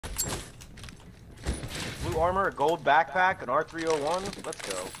Blue armor, a gold backpack, an R301. Let's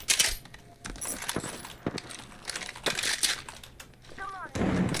go.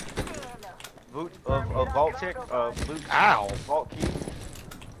 Boot of vault tick, blue. Ow! Vault key.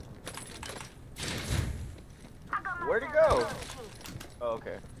 Where'd it go? Oh,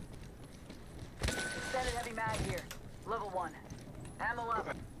 okay. Extended heavy mag here. Level 1. Ammo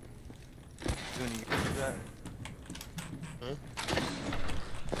up. Soon you can do that.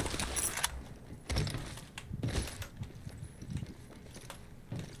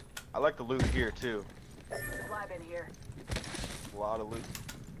 I like the loot here too. Supply bin here. A lot of loot.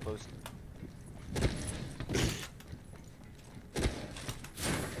 Close.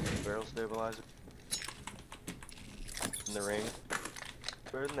 Barrel stabilizer. In the ring.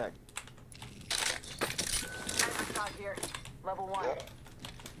 Better than that. Stock here. Level 1.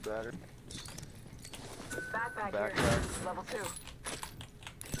 Better. Backpack here. Backpack. Level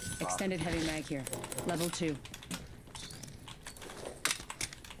 2. Extended heavy mag here. Level 2.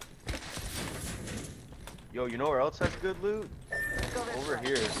 Yo, you know where else has good loot? Go this Over way.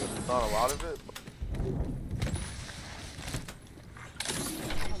 here. There's not a lot of it.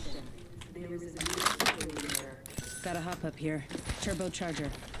 Got a hop up here. Turbocharger.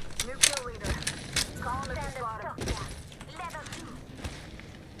 New kill leader. Call him if you spot him.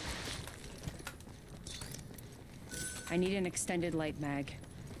 I need an extended light mag.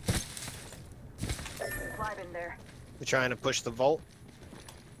 Supply bin there. You trying to push the vault?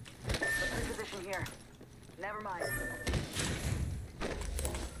 Let's reposition here. Never mind.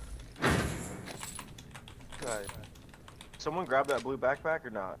 Okay. Someone grab that blue backpack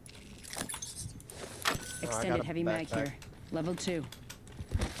or not? Extended a heavy mag backpack. here. Level 2.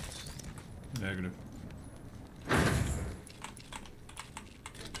 Negative.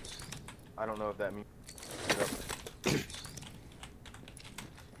 I don't know if that means.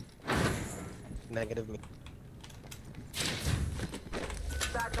 Negative me.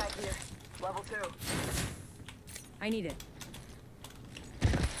 Backpack here. Level 2. I need it.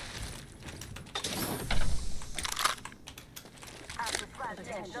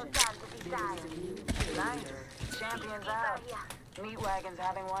 Nice. Champions out. Meat wagon's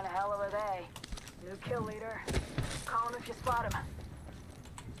having one hell of a day. New kill leader. Call him if you spot him.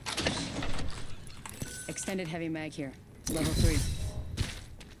 Extended heavy mag here. Level 3.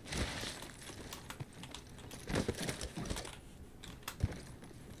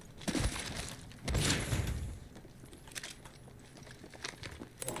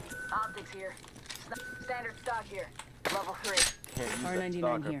 Optics here. Standard stock here. Level 3. Can't use that R99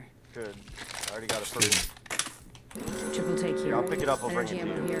 stock. here. Good. I already got a purple. Triple take here. Here, I'll pick it up. I'll bring Energy it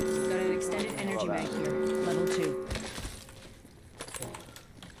to ammo you. here. Got an extended energy mag here. Level 2.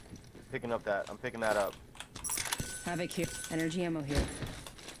 Picking up that. I'm picking that up. Havoc here. Energy ammo here.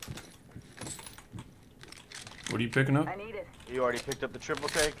 What are you picking up? I need it. You already picked up the triple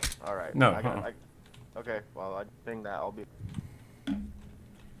take? Alright. No, I got, okay, well, I think that I'll be.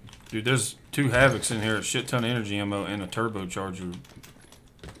 Dude, there's 2 Havocs in here, a shit ton of energy ammo, and a turbocharger.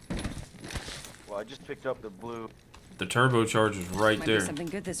 Well, I just picked up the blue. The turbocharger's right Might be there. something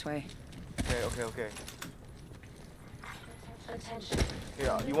good this way. Okay, okay, okay. Attention.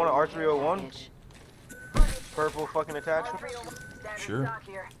 Here, you want an R301? Purple fucking attachment? Standard Sure. stock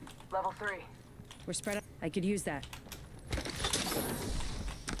here. Level 3. We're spread out. I could use that.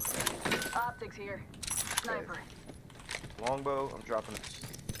 Optics here. Sniper. Longbow, I'm dropping it.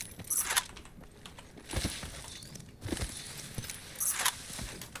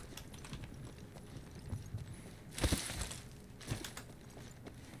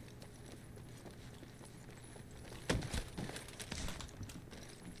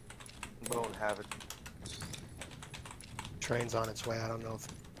 Don't have it. Train's on its way. I don't know if.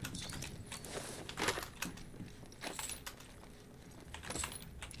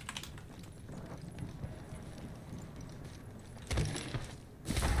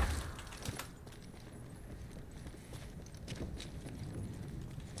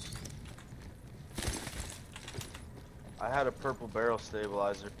 I had a purple barrel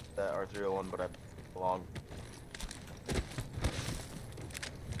stabilizer, that R301, but I belonged.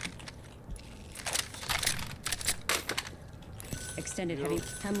 Extended heavy.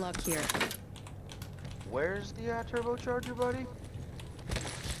 Hemlock here. Where's the turbocharger, buddy?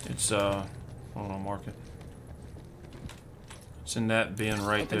 It's, hold on, mark it. It's in that bin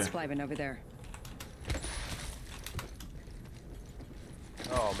right Open there. supply bin over there.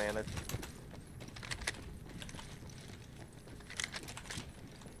 Oh man, that's.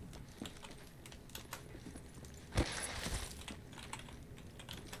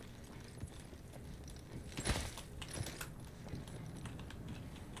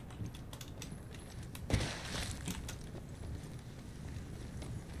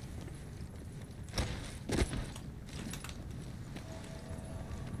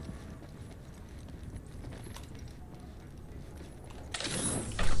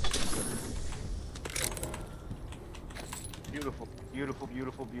 Beautiful, beautiful,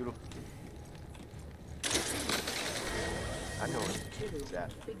 beautiful, beautiful. I know where it's at.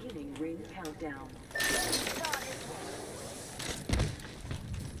 Beginning ring countdown.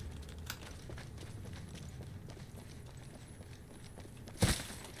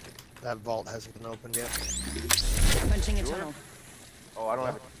 That vault hasn't been opened yet. Punching a tunnel. Oh, I don't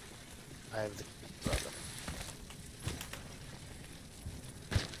have it. I have the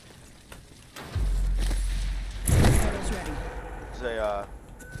Portal's ready. It's a,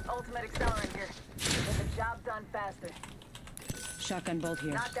 Ultimate accelerant here. Get the job done faster. Shotgun bolt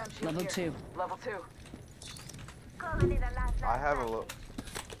here. Knockdown shield Level here. 2. Level 2. I have a little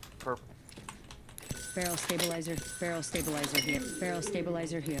purple. Barrel stabilizer. Barrel stabilizer here. Barrel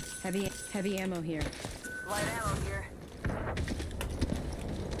stabilizer here. Heavy ammo here. Light ammo here.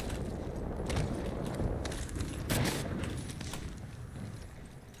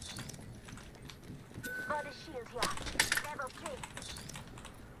 Body shield here. Level 3.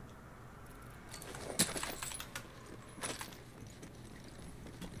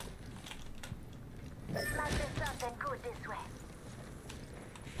 Might be something good this way.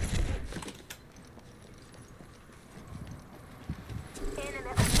 Enemy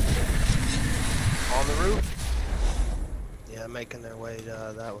On the roof, yeah, making their way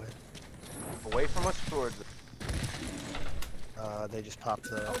that way. away from us towards it. They just popped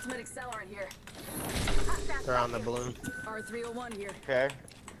the. Ultimate accelerant here. They're on the balloon. R301 here. Okay,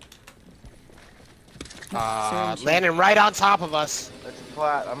 Syringe. Landing right on top of us. that's a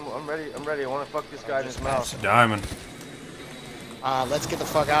plat. I'm ready. I'm ready. I want to fuck this guy in his It's mouth. a diamond. Let's get the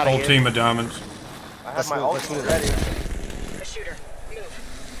fuck out of Whole here. team of diamonds. I have Let's my move, let's ultimate move. ready. A shooter. Move.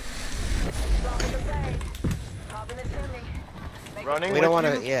 Drop in the bay. Hop in the chimney. Make Running. We don't with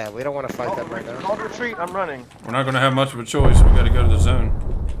want you? to. Yeah, we don't want to fight Oh, them right now. call to retreat. I'm running. We're not gonna have much of a choice. We gotta go to the zone.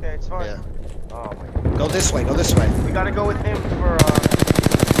 Okay, it's fine. Yeah. Oh my god. Go this way. Go this way. We gotta go with him for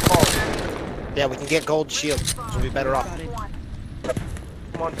fault. Yeah, we can get gold shield. So we'll be better off. Spotted. one.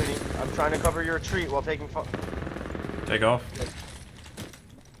 Come on, Vinny. I'm trying to cover your retreat while taking Take off.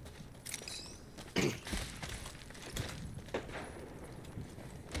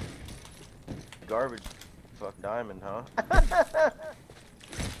 garbage. Fuck diamond, huh? Watch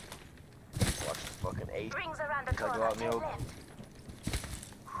the fucking 8. rings around the Gotta go corner. out in the Take open. left.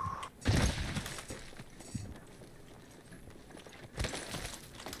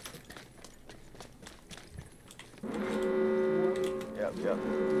 Yep, yep.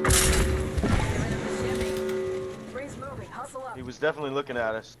 Right up the chimney. Rings moving. Hustle up. He was definitely looking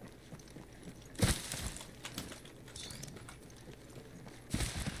at us.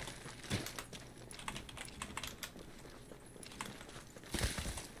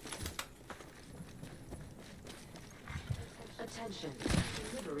 Attention.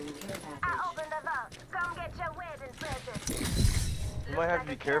 Delivering care I package. opened the vault. Come get your wedding present. You might have to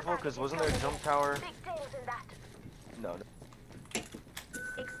be careful, because wasn't there a jump tower? Big things in that. No.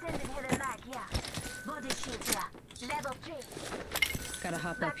 Extended hidden mag here. Body shield here. Level 3. Gotta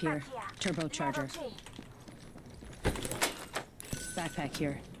hop up here. Turbocharger. Level 3. Backpack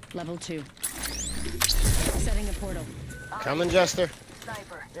here. Level 2. Setting a portal. Coming, Jester.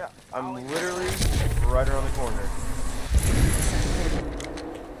 Sniper. Yeah, I'm literally right around the corner.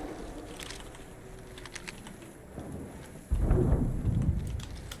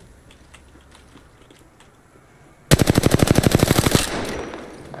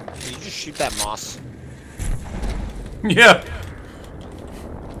 Did you just shoot that moss? Yeah.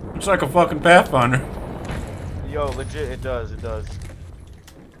 It's like a fucking Pathfinder. Yo, legit, it does, it does.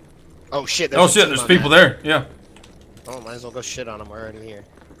 Oh shit. Oh a shit, team there's on people that. there. Yeah. Oh, might as well go shit on them. We're already here.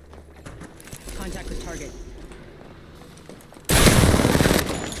 Contact with target.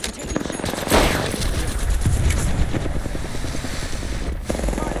 I'm taking shots.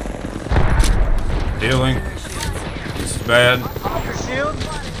 Healing. This is bad. Pop your shield.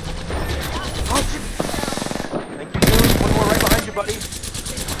 Punch it. Thank you, dude. One more right behind you, buddy.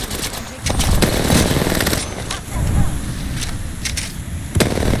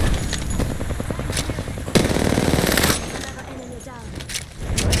 Another enemy down.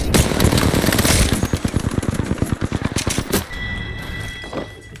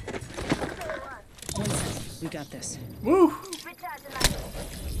 One sec. We got this. Woo. Recharge the mag.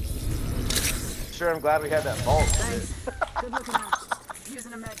 Sure, I'm glad we had that vault. Thanks. Good looking out.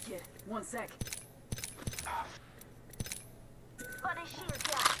 Using a med kit. 1 sec. Body shield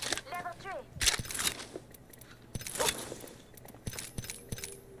here. Level 3.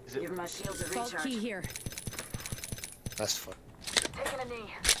 Is it Give my shields a Vault recharge. key here. That's fun. Taking a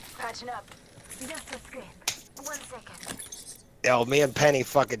knee. Patching up. Just a script. 1 second. Yo, me and Penny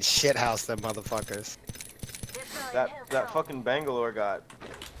fucking shithouse them motherfuckers. Destroyed. That fucking Bangalore got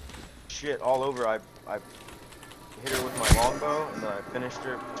shit all over. I hit her with my longbow, and then I finished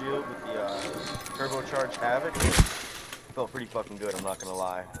her shield with the turbocharged Havoc. Felt pretty fucking good, I'm not gonna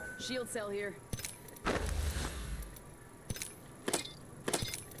lie. Shield cell here.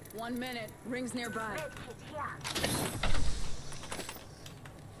 1 minute. Rings nearby. Medkit here.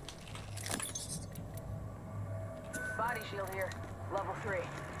 Body shield here. Level 3.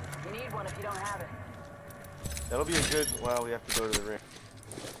 You need one if you don't have it. That'll be a good. Well, we have to go to the ring.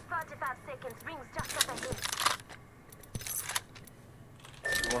 45 seconds. Rings just up ahead.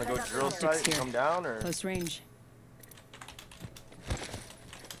 You want to go drill Optics site, here. come down, or Close range.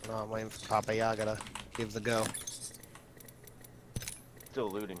 No, I'm waiting for Papa Yaga to give the go. still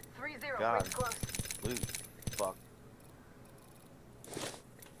looting? 3-0. God. Rings close. Loot. Fuck.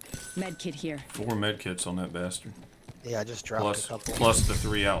 Med kit here. 4 med kits on that bastard. Yeah, I just dropped a Plus, couple. plus the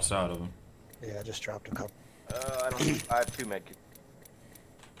 3 outside of him. Yeah, I just dropped a couple. I don't. I have 2 medkits.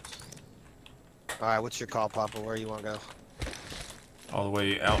 Alright, what's your call, Papa? Where you want to go? All the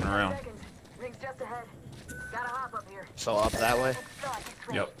way out and around. Seconds. Rings just ahead. Gotta hop up here. So up that way?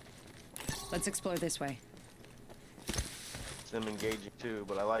 Yep. Let's explore this way. It's them engaging too,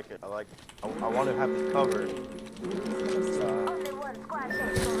 but I like it. I want to have it covered. Only one squad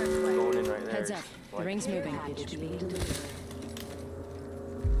left. Going in right there. Heads up. The Like, ring's moving. You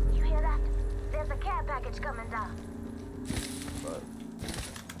hear that? There's a care package coming down. but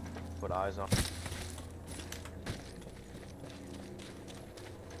put eyes on.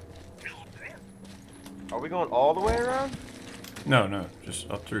 Are we going all the way around? No, no, just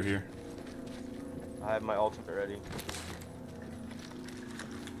up through here. I have my ultimate ready.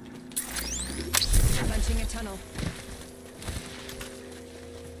 Punching a tunnel.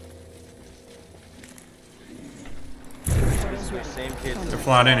 Portal's The ready. same kids. They're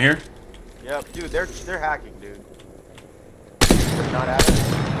flying in here. Yep, dude, they're hacking, dude. They're not at it.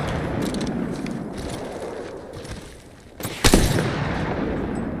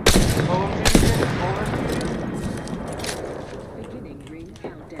 Pull him, Judy. Pull him, Judy. Beginning ring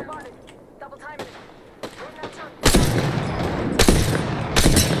countdown. Spotted. Double timing it. Bring that truck.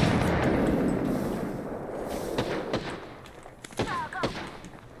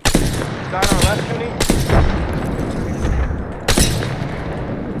 Guy on our left, Judy.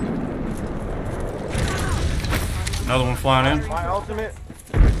 Another one flying in. My ultimate.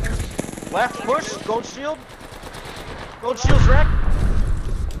 Left push. Gold shield. Gold shield's wrecked.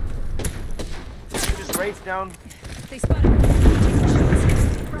 You just raced down. They spotted me. Taking shots.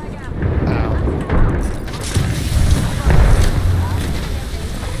 Frag out.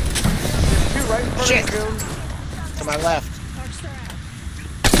 Two right in front Shit. of you, June. To my left. Arch their out.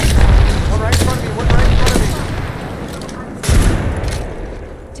 One right in front of me. One right in front of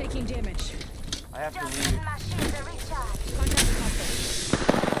me. Taking damage. I have to Just leave. getting my shield to recharge. Contact with hostile.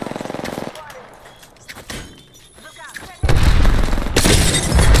 Look out.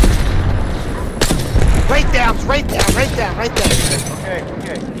 Right down, right down, right down, right down. Okay,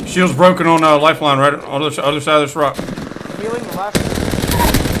 okay. Shield's broken on lifeline right on the other side of this rock. Healing the last.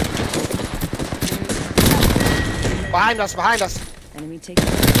 Behind us, behind us. Enemy taking.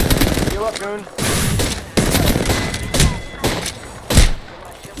 Heal up, Goon.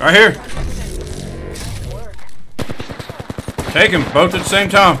 Right here. Take him, both at the same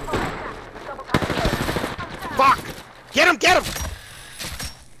time. Fuck! Get him, get him!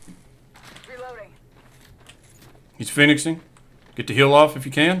 Reloading. He's phoenixing. Get the heal off if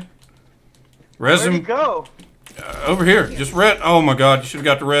you can. Res Where'd he him. go? Over here. Just red. Oh my god, you should have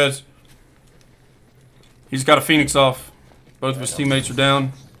got the res. He's got a phoenix off. Both of his teammates are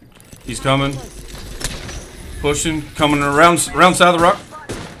down. He's coming. Pushing. Coming around side of the rock.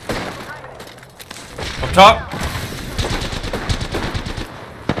 Up top.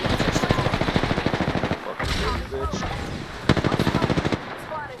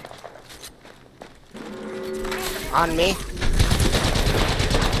 On me.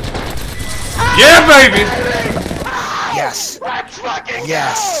 Yeah, baby. Yes. Let's fucking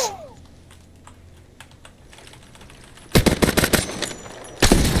Yes. go!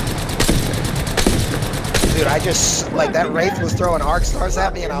 Dude, I just, like, that Wraith was throwing arc stars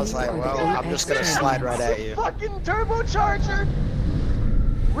at me, and I was like, well, I'm just gonna slide right at you. Fucking turbocharger!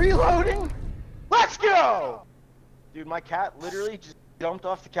 Reloading! Let's go! Dude, my cat literally just jumped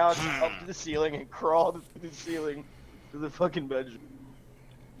off the couch up to the ceiling and crawled to the ceiling to the fucking bedroom.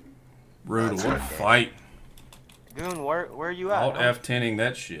 Brutal. What a fight. Goon, where are you at? Alt F10ing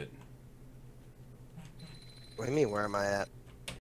that shit. What do you mean, where am I at?